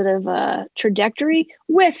trajectory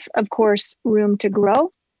with, of course, room to grow.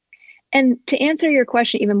 And to answer your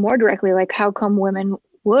question even more directly, like how come women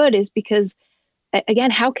would, is because,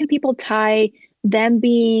 again, how can people tie them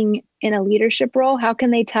being in a leadership role? How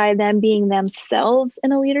can they tie them being themselves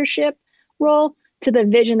in a leadership role to the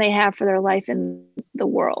vision they have for their life in the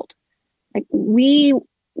world? Like we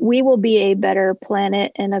will be a better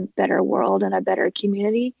planet and a better world and a better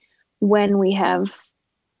community when we have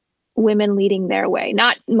women leading their way,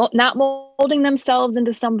 not molding themselves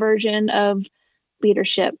into some version of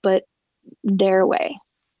leadership, but their way.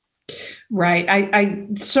 Right.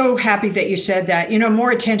 I'm so happy that you said that. You know,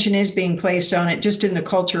 more attention is being placed on it just in the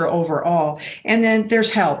culture overall. And then there's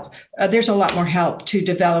help. There's a lot more help to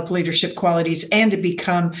develop leadership qualities and to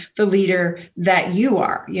become the leader that you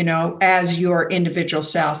are, you know, as your individual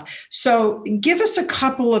self. So give us a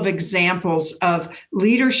couple of examples of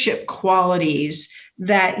leadership qualities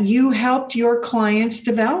that you helped your clients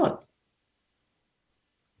develop.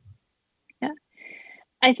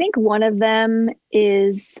 I think one of them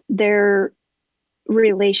is their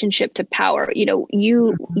relationship to power. You know,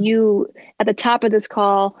 you at the top of this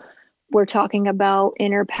call, we're talking about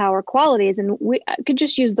inner power qualities, and I could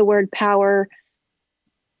just use the word power,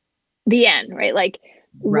 the end, right? Like,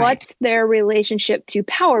 right. What's their relationship to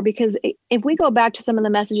power? Because if we go back to some of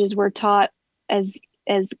the messages we're taught as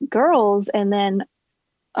girls and then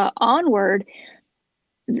onward,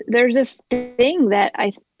 there's this thing that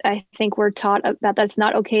I think we're taught about, that's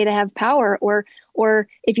not okay to have power, or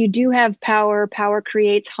if you do have power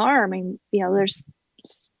creates harm. And, you know,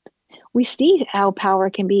 we see how power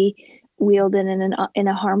can be wielded in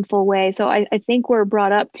a harmful way. So I think we're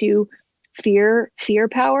brought up to fear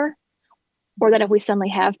power, or that if we suddenly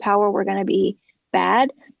have power, we're going to be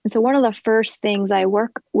bad. And so one of the first things I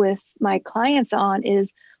work with my clients on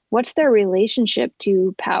is, what's their relationship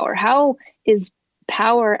to power? How is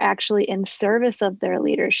power actually in service of their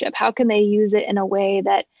leadership? How can they use it in a way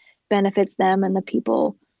that benefits them and the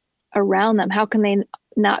people around them? How can they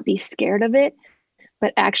not be scared of it,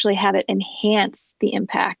 but actually have it enhance the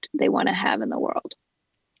impact they want to have in the world?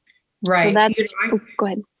 Right. So that's, go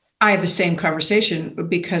ahead. I have the same conversation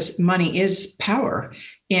because money is power.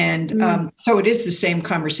 And so it is the same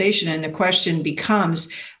conversation. And the question becomes,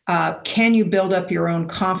 can you build up your own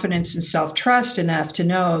confidence and self-trust enough to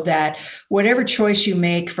know that whatever choice you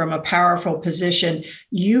make from a powerful position,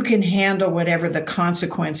 you can handle whatever the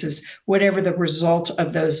consequences, whatever the result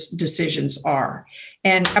of those decisions are?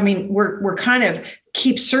 And I mean, we're kind of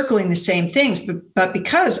keep circling the same things, but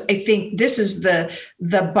because I think this is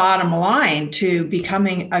the bottom line to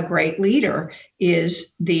becoming a great leader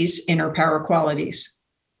is these inner power qualities.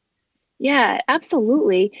 Yeah,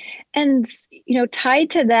 absolutely. And, you know,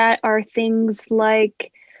 tied to that are things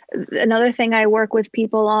like, another thing I work with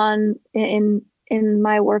people on in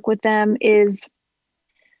my work with them is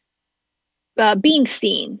being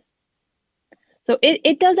seen. So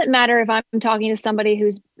it doesn't matter if I'm talking to somebody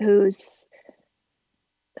who's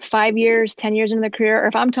 5 years, 10 years into their career, or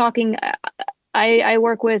if I'm talking, I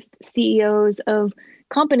work with CEOs of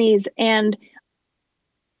companies, and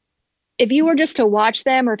if you were just to watch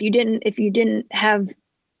them, or if you didn't have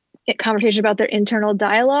a conversation about their internal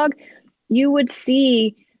dialogue, you would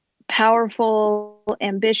see powerful,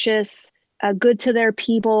 ambitious, good to their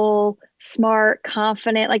people, smart,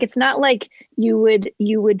 confident. Like, it's not like you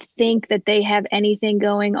would think that they have anything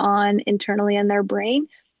going on internally in their brain,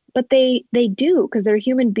 but they do, because they're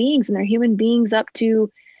human beings, and they're human beings up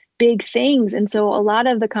to big things. And so a lot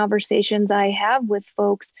of the conversations I have with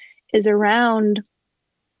folks is around,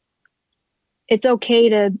 it's okay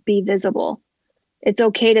to be visible. It's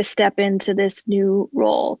okay to step into this new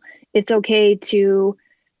role. It's okay to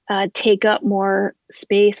take up more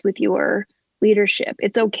space with your leadership.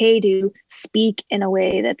 It's okay to speak in a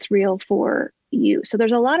way that's real for you. So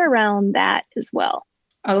there's a lot around that as well.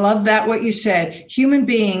 I love that, what you said. Human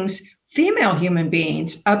beings, female human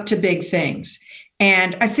beings, up to big things.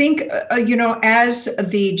 And I think, as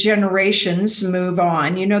the generations move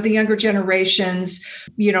on, the younger generations,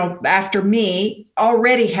 after me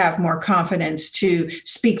already have more confidence to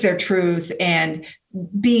speak their truth and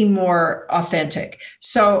be more authentic.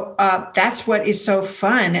 So that's what is so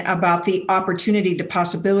fun about the opportunity, the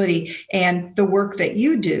possibility, and the work that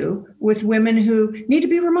you do with women who need to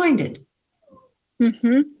be reminded.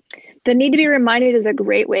 Mm-hmm. The need to be reminded is a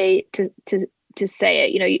great way to say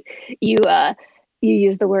it. You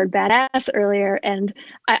used the word badass earlier, and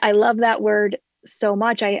I love that word so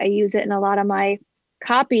much. I use it in a lot of my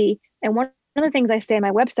copy. And one of the things I say on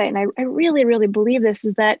my website, and I really, really believe this,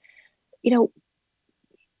 is that,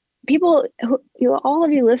 people who, all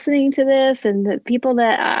of you listening to this and the people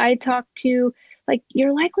that I talk to, like,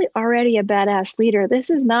 you're likely already a badass leader.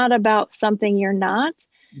 This is not about something you're not.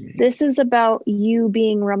 This is about you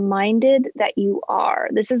being reminded that you are.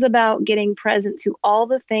 This is about getting present to all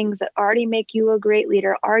the things that already make you a great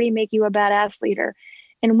leader, already make you a badass leader.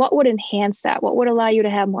 And what would enhance that? What would allow you to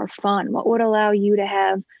have more fun? What would allow you to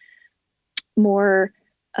have more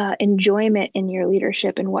enjoyment in your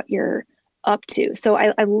leadership and what you're up to? So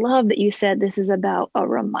I love that you said this is about a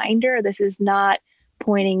reminder. This is not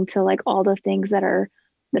pointing to like all the things that are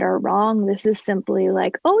wrong. This is simply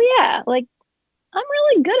like, oh yeah, like, I'm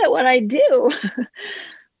really good at what I do.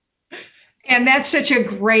 And that's such a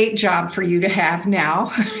great job for you to have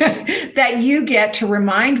now, that you get to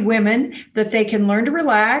remind women that they can learn to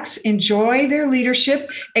relax, enjoy their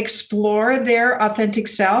leadership, explore their authentic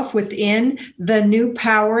self within the new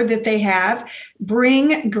power that they have,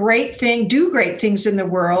 do great things in the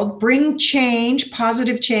world, bring change,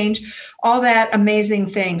 positive change, all that amazing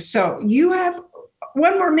things. So you have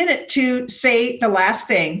one more minute to say the last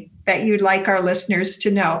thing that you'd like our listeners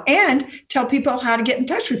to know, and tell people how to get in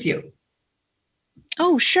touch with you.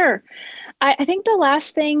 Oh, sure. I think the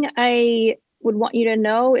last thing I would want you to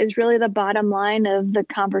know is really the bottom line of the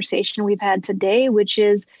conversation we've had today, which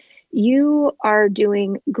is you are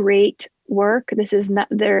doing great work. This is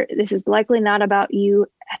likely not about you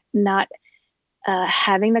not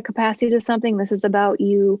having the capacity to something. This is about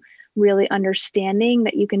you really understanding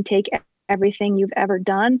that you can take everything you've ever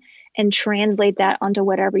done and translate that onto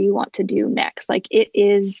whatever you want to do next. Like, it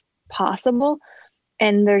is possible,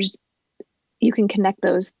 and you can connect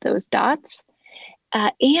those dots.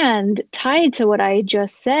 And tied to what I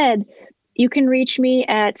just said, you can reach me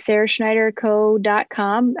at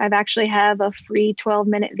sarahschneiderco.com. I've actually have a free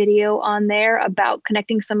 12-minute video on there about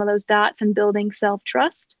connecting some of those dots and building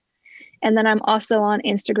self-trust. And then I'm also on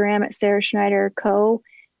Instagram at sarahschneiderco.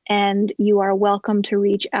 And you are welcome to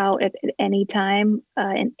reach out at any time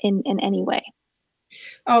in any way.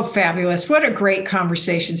 Oh, fabulous. What a great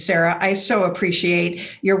conversation, Sarah. I so appreciate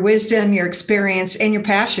your wisdom, your experience, and your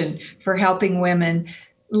passion for helping women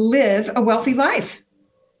live a wealthy life.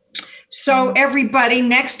 So everybody,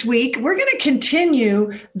 next week, we're going to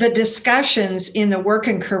continue the discussions in the work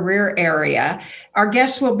and career area. Our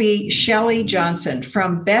guest will be Shelley Johnson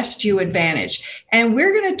from Best You Advantage. And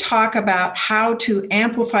we're going to talk about how to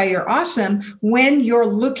amplify your awesome when you're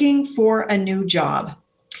looking for a new job.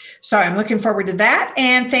 So I'm looking forward to that.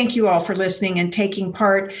 And thank you all for listening and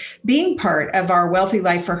being part of our Wealthy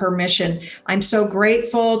Life for Her mission. I'm so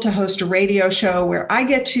grateful to host a radio show where I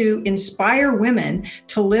get to inspire women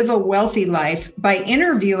to live a wealthy life by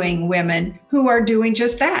interviewing women who are doing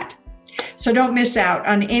just that. So don't miss out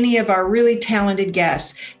on any of our really talented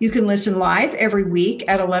guests. You can listen live every week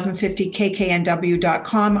at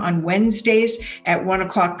 1150kknw.com on Wednesdays at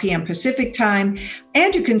 1:00 p.m. Pacific time.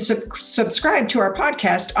 And you can subscribe to our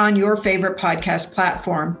podcast on your favorite podcast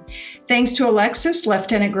platform. Thanks to Alexis,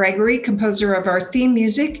 Lieutenant Gregory, composer of our theme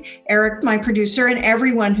music, Eric, my producer, and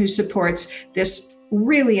everyone who supports this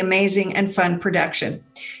really amazing and fun production.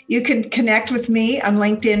 You can connect with me on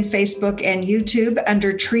LinkedIn, Facebook, and YouTube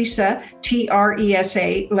under Teresa,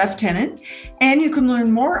 Tresa, Lieutenant. And you can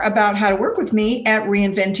learn more about how to work with me at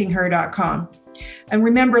reinventingher.com. And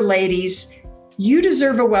remember, ladies, you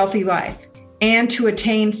deserve a wealthy life and to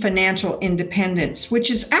attain financial independence, which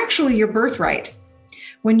is actually your birthright.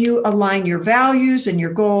 When you align your values and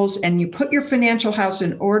your goals and you put your financial house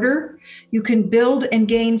in order, you can build and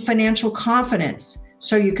gain financial confidence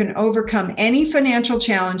so you can overcome any financial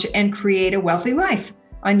challenge and create a wealthy life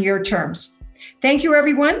on your terms. Thank you,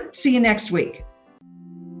 everyone. See you next week.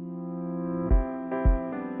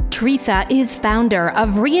 Teresa is founder of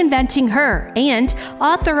Reinventing Her and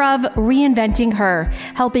author of Reinventing Her,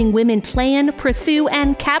 helping women plan, pursue,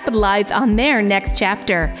 and capitalize on their next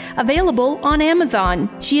chapter. Available on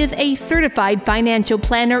Amazon. She is a certified financial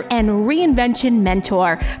planner and reinvention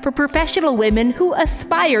mentor for professional women who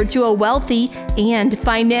aspire to a wealthy and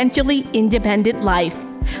financially independent life.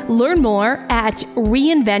 Learn more at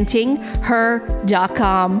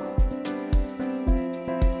reinventingher.com.